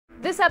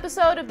This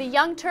episode of The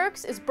Young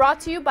Turks is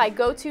brought to you by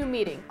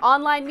GoToMeeting,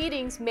 online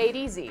meetings made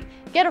easy.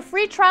 Get a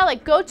free trial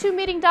at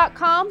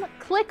GoToMeeting.com,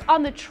 click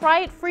on the Try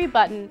It Free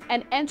button,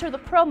 and enter the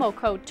promo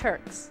code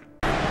TURKS.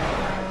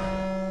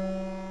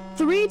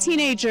 3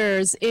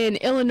 teenagers in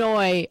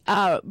Illinois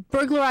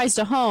burglarized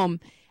a home,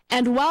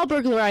 and while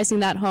burglarizing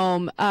that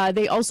home,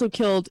 they also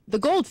killed the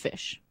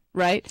goldfish,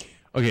 right?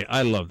 Okay,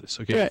 I love this.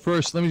 Okay, Right.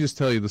 First, let me just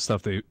tell you the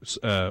stuff they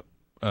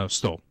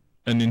stole.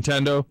 A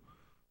Nintendo,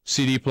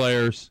 CD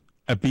players,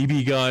 a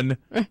BB gun,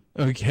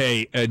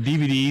 okay,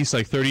 DVDs,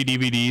 like 30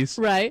 DVDs.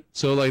 Right.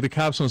 So, like, the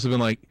cops must have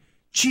been like,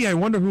 gee, I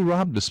wonder who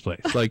robbed this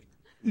place. Like,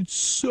 it's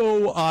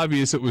so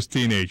obvious it was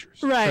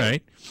teenagers.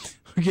 Right.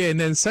 Okay, and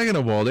then second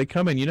of all, they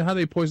come in. You know how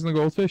they poison the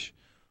goldfish?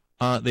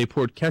 They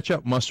poured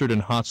ketchup, mustard,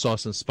 and hot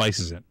sauce and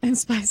spices in. And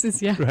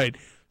spices, yeah. Right.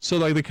 So,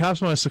 like, the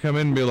cops must have come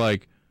in and be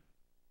like,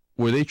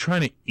 were they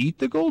trying to eat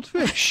the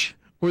goldfish?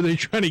 Were they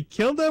trying to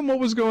kill them? What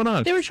was going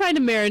on? They were trying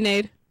to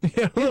marinate.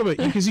 Yeah, a little bit,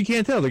 because you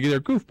can't tell. They're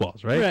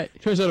goofballs, right?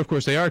 Right. Turns out, of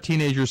course, they are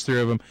teenagers, 3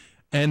 of them.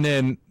 And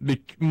then the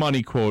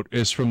money quote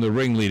is from the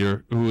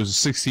ringleader, who was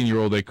a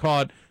 16-year-old they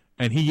caught,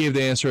 and he gave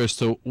the answer as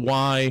to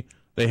why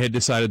they had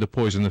decided to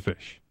poison the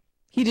fish.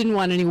 He didn't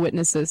want any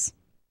witnesses.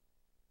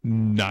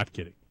 Not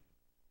kidding.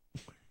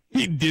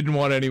 He didn't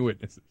want any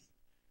witnesses.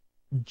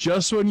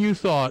 Just when you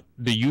thought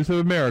the youth of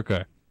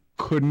America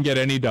couldn't get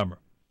any dumber.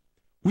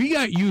 We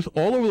got youth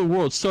all over the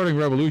world starting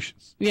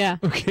revolutions. Yeah.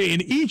 Okay,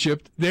 in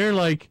Egypt, they're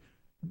like,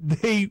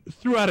 they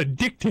threw out a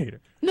dictator.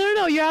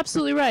 No, you're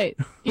absolutely right.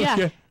 Yeah.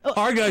 Okay.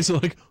 Our guys are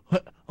like,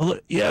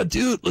 yeah,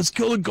 dude, let's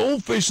kill the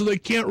goldfish so they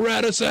can't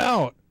rat us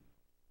out.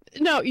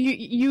 No,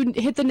 you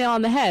hit the nail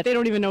on the head. They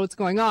don't even know what's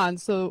going on.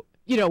 So,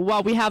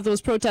 while we have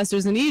those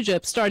protesters in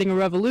Egypt starting a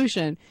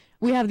revolution,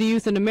 we have the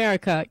youth in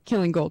America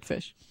killing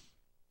goldfish.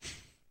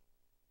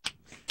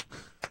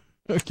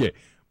 Okay.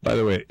 By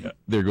the way,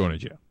 they're going to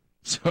jail.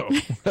 So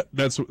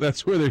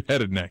that's where they're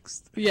headed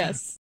next.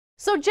 Yes.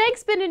 So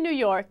Cenk's been in New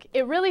York.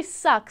 It really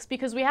sucks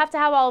because we have to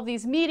have all of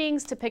these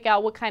meetings to pick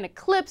out what kind of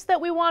clips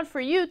that we want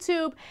for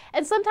YouTube.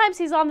 And sometimes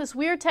he's on this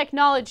weird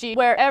technology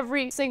where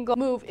every single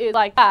move is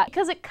like that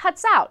because it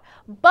cuts out.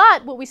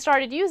 But what we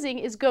started using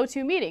is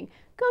GoToMeeting.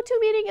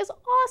 GoToMeeting is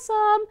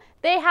awesome.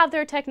 They have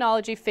their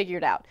technology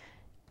figured out.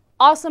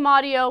 Awesome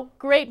audio,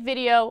 great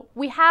video.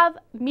 We have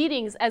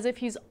meetings as if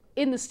he's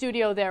in the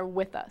studio there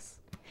with us.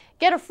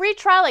 Get a free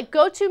trial at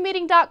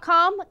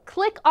GoToMeeting.com,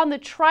 click on the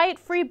Try It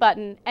Free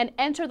button, and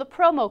enter the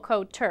promo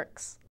code TURKS.